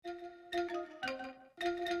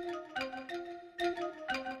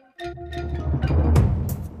Hi,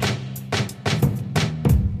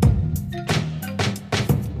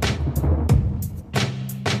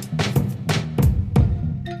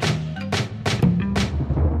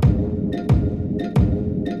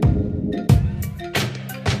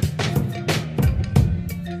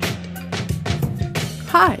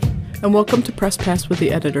 and welcome to Press Pass with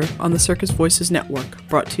the Editor on the Circus Voices Network,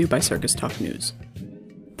 brought to you by Circus Talk News.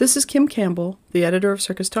 This is Kim Campbell, the editor of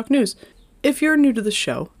Circus Talk News. If you're new to the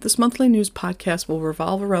show, this monthly news podcast will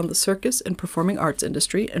revolve around the circus and performing arts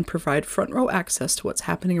industry and provide front-row access to what's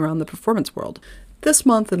happening around the performance world. This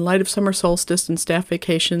month, in light of summer solstice and staff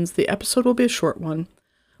vacations, the episode will be a short one,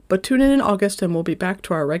 but tune in August and we'll be back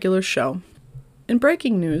to our regular show. In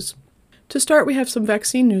breaking news, to start, we have some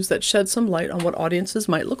vaccine news that sheds some light on what audiences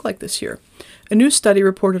might look like this year. A new study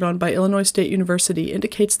reported on by Illinois State University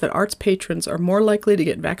indicates that arts patrons are more likely to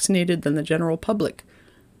get vaccinated than the general public,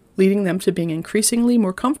 leading them to being increasingly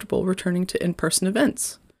more comfortable returning to in-person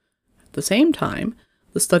events. At the same time,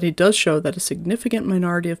 the study does show that a significant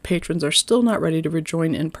minority of patrons are still not ready to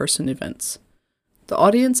rejoin in-person events. The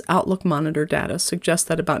Audience Outlook Monitor data suggests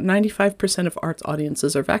that about 95% of arts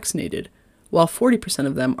audiences are vaccinated, while 40%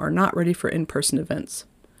 of them are not ready for in-person events.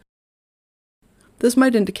 This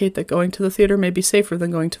might indicate that going to the theater may be safer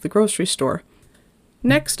than going to the grocery store.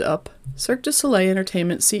 Next up, Cirque du Soleil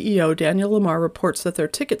Entertainment CEO Daniel Lamar reports that their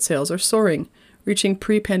ticket sales are soaring, reaching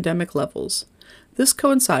pre-pandemic levels. This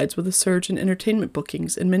coincides with a surge in entertainment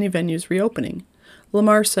bookings and many venues reopening.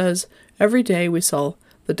 Lamar says, "Every day we sell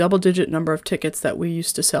the double-digit number of tickets that we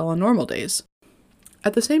used to sell on normal days."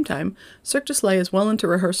 At the same time, Cirque du Soleil is well into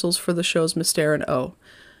rehearsals for the shows Mystère and O.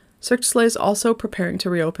 Cirque du Soleil is also preparing to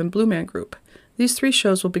reopen Blue Man Group. These three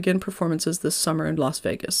shows will begin performances this summer in Las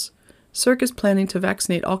Vegas. Cirque is planning to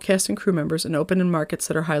vaccinate all cast and crew members and open in markets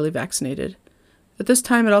that are highly vaccinated. At this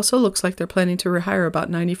time, it also looks like they're planning to rehire about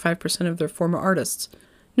 95% of their former artists.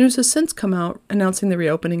 News has since come out announcing the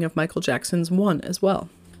reopening of Michael Jackson's One as well.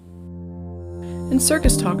 In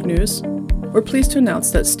Circus Talk news, we're pleased to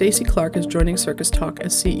announce that Stacey Clark is joining Circus Talk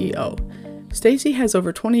as CEO. Stacey has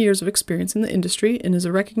over 20 years of experience in the industry and is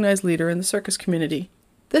a recognized leader in the circus community.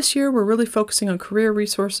 This year, we're really focusing on career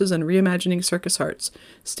resources and reimagining circus arts.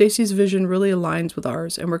 Stacey's vision really aligns with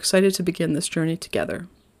ours, and we're excited to begin this journey together.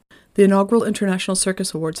 The inaugural International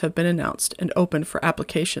Circus Awards have been announced and open for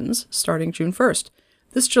applications starting June 1st.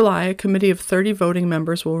 This July, a committee of 30 voting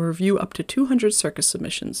members will review up to 200 circus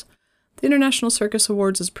submissions. The International Circus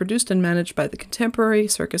Awards is produced and managed by the Contemporary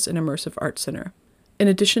Circus and Immersive Arts Center. In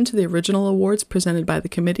addition to the original awards presented by the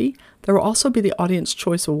committee, there will also be the Audience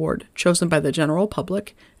Choice Award, chosen by the general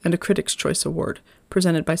public, and a Critics' Choice Award,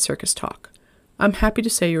 presented by Circus Talk. I'm happy to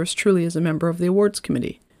say yours truly is a member of the awards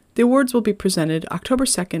committee. The awards will be presented October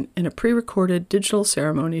 2nd in a pre-recorded digital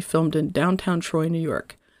ceremony filmed in downtown Troy, New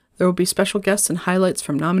York. There will be special guests and highlights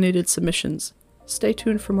from nominated submissions. Stay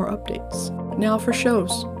tuned for more updates. Now for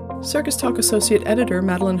shows. Circus Talk Associate Editor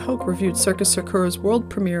Madeline Hoke reviewed Circus Sakura's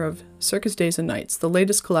world premiere of Circus Days and Nights, the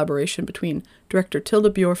latest collaboration between director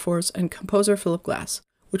Tilda Bjorfors and composer Philip Glass,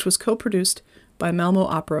 which was co-produced by Malmö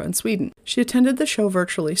Opera in Sweden. She attended the show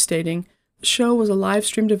virtually, stating, "The show was a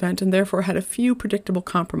live-streamed event and therefore had a few predictable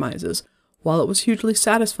compromises. While it was hugely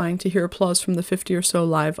satisfying to hear applause from the 50 or so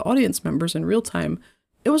live audience members in real time,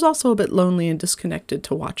 it was also a bit lonely and disconnected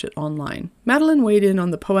to watch it online." Madeline weighed in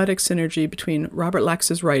on the poetic synergy between Robert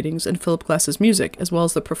Lax's writings and Philip Glass's music, as well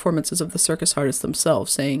as the performances of the circus artists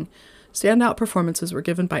themselves, saying, "Standout performances were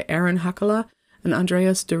given by Aaron Hakala and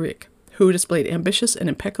Andreas Durick, who displayed ambitious and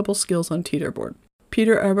impeccable skills on teeterboard.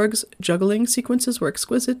 Peter Erberg's juggling sequences were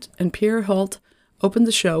exquisite, and Pierre Holt opened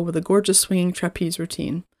the show with a gorgeous swinging trapeze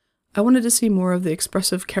routine. I wanted to see more of the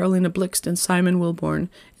expressive Carolina Blixt and Simon Wilborn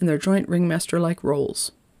in their joint ringmaster-like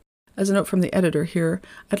roles." As a note from the editor here,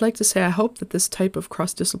 I'd like to say I hope that this type of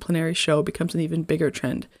cross-disciplinary show becomes an even bigger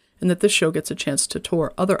trend, and that this show gets a chance to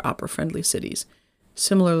tour other opera-friendly cities,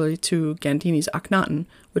 similarly to Gandini's Akhenaten,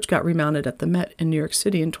 which got remounted at the Met in New York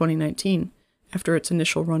City in 2019, after its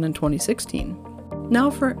initial run in 2016. Now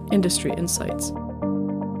for industry insights.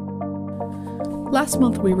 Last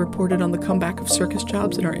month, we reported on the comeback of circus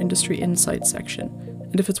jobs in our Industry Insights section.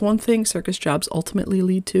 And if it's one thing circus jobs ultimately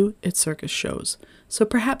lead to, it's circus shows. So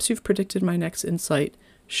perhaps you've predicted my next insight.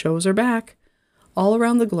 Shows are back. All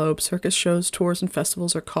around the globe, circus shows, tours, and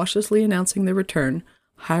festivals are cautiously announcing their return,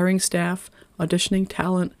 hiring staff, auditioning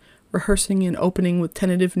talent, rehearsing and opening with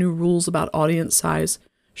tentative new rules about audience size.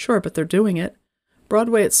 Sure, but they're doing it.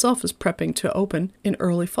 Broadway itself is prepping to open in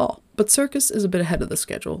early fall. But circus is a bit ahead of the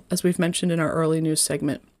schedule, as we've mentioned in our early news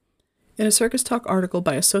segment. In a Circus Talk article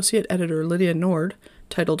by Associate Editor Lydia Nord,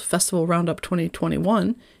 titled Festival Roundup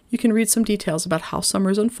 2021, you can read some details about how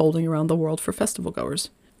summer is unfolding around the world for festival goers.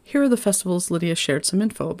 Here are the festivals Lydia shared some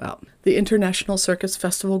info about. The International Circus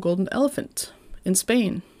Festival Golden Elephant in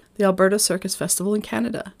Spain, the Alberta Circus Festival in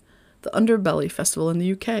Canada, the Underbelly Festival in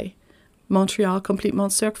the UK, Montreal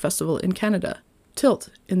Complètement Cirque Festival in Canada, Tilt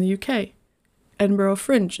in the UK, Edinburgh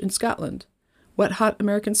Fringe in Scotland, Wet Hot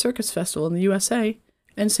American Circus Festival in the USA,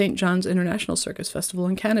 and St. John's International Circus Festival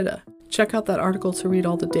in Canada. Check out that article to read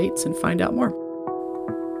all the dates and find out more.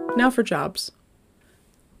 Now for jobs.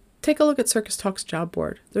 Take a look at Circus Talk's job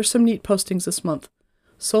board. There's some neat postings this month.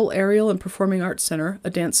 Seoul Aerial and Performing Arts Center, a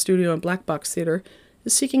dance studio and black box theater,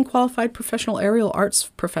 is seeking qualified professional aerial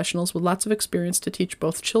arts professionals with lots of experience to teach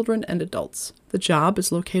both children and adults. The job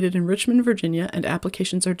is located in Richmond, Virginia, and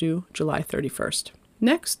applications are due July 31st.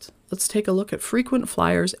 Next, let's take a look at Frequent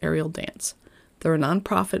Flyers Aerial Dance. They're a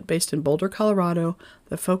nonprofit based in Boulder, Colorado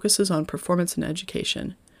that focuses on performance and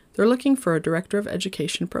education. They're looking for a director of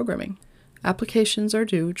education programming. Applications are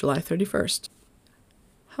due July 31st.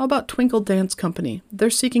 How about Twinkle Dance Company? They're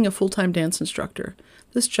seeking a full-time dance instructor.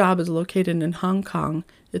 This job is located in Hong Kong.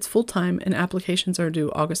 It's full-time and applications are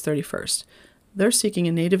due August 31st. They're seeking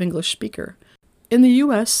a native English speaker. In the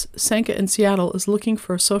U.S., Sanka in Seattle is looking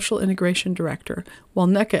for a social integration director, while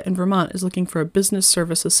NECA in Vermont is looking for a business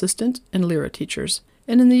service assistant and lyra teachers.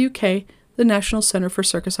 And in the U.K., the National Center for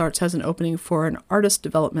Circus Arts has an opening for an artist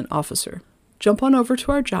development officer. Jump on over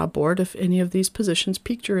to our job board if any of these positions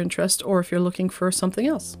piqued your interest or if you're looking for something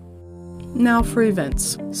else. Now for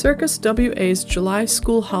events. Circus WA's July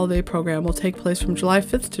School Holiday program will take place from July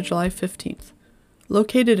 5th to July 15th.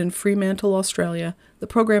 Located in Fremantle, Australia, the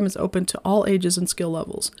program is open to all ages and skill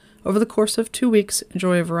levels. Over the course of 2 weeks,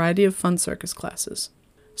 enjoy a variety of fun circus classes.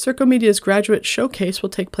 Circomedia's Graduate Showcase will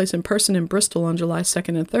take place in person in Bristol on July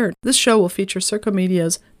 2nd and 3rd. This show will feature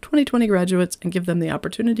Circomedia's 2020 graduates and give them the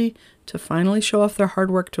opportunity to finally show off their hard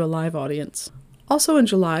work to a live audience. Also in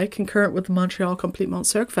July, concurrent with the Montreal Complètement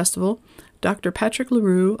Cirque Festival, Dr. Patrick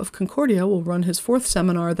Leroux of Concordia will run his 4th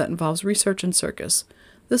seminar that involves research in circus.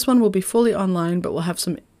 This one will be fully online, but will have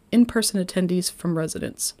some in-person attendees from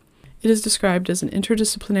residents. It is described as an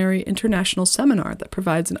interdisciplinary international seminar that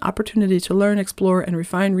provides an opportunity to learn, explore, and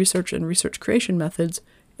refine research and research creation methods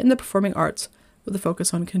in the performing arts, with a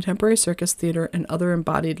focus on contemporary circus, theater, and other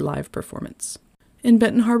embodied live performance. In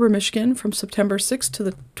Benton Harbor, Michigan, from September 6th to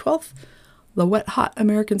the 12th, the Wet Hot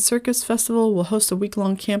American Circus Festival will host a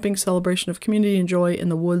week-long camping celebration of community and joy in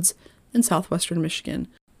the woods in southwestern Michigan.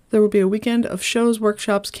 There will be a weekend of shows,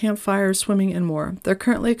 workshops, campfires, swimming, and more. They're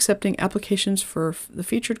currently accepting applications for the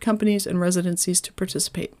featured companies and residencies to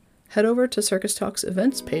participate. Head over to Circus Talk's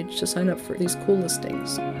events page to sign up for these cool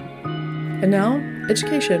listings. And now,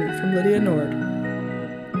 education from Lydia Nord.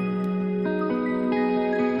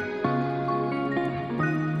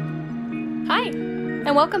 Hi,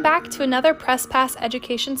 and welcome back to another Press Pass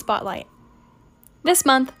Education Spotlight. This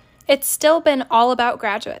month, it's still been all about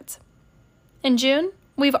graduates. In June,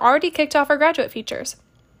 we've already kicked off our graduate features.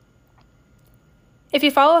 If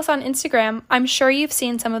you follow us on Instagram, I'm sure you've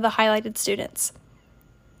seen some of the highlighted students.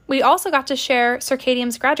 We also got to share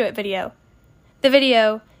Circadium's graduate video. The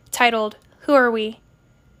video, titled Who Are We?,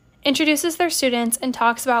 introduces their students and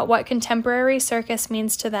talks about what contemporary circus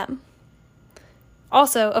means to them.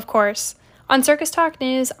 Also, of course, on Circus Talk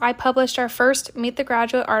News, I published our first Meet the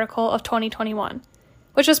Graduate article of 2021,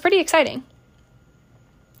 which was pretty exciting.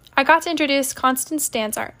 I got to introduce Constance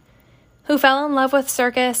Danzart, who fell in love with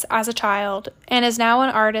circus as a child and is now an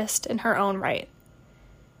artist in her own right.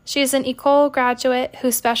 She is an Ecole graduate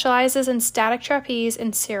who specializes in static trapeze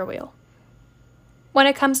and cyr wheel. When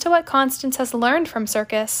it comes to what Constance has learned from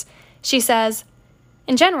circus, she says,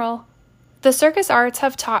 "In general, the circus arts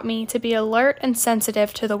have taught me to be alert and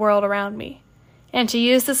sensitive to the world around me, and to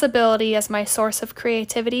use this ability as my source of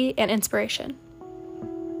creativity and inspiration."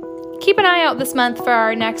 Keep an eye out this month for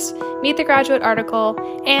our next Meet the Graduate article,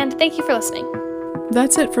 and thank you for listening.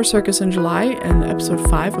 That's it for Circus in July and episode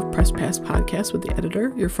 5 of Press Pass Podcast with the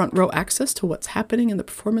editor, your front row access to what's happening in the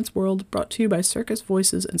performance world, brought to you by Circus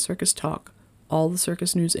Voices and Circus Talk, all the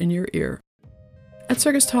circus news in your ear. At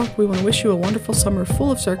Circus Talk, we want to wish you a wonderful summer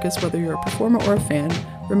full of circus, whether you're a performer or a fan.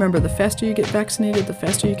 Remember, the faster you get vaccinated, the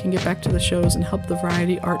faster you can get back to the shows and help the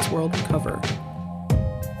variety arts world recover.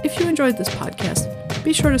 If you enjoyed this podcast,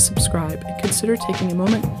 be sure to subscribe and consider taking a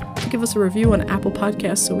moment to give us a review on Apple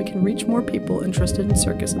Podcasts so we can reach more people interested in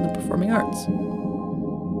circus and the performing arts.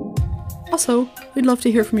 Also, we'd love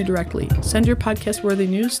to hear from you directly. Send your podcast-worthy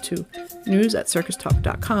news to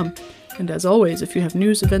news@circustalk.com. And as always, if you have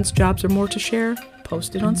news, events, jobs, or more to share,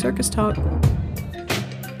 post it on Circus Talk.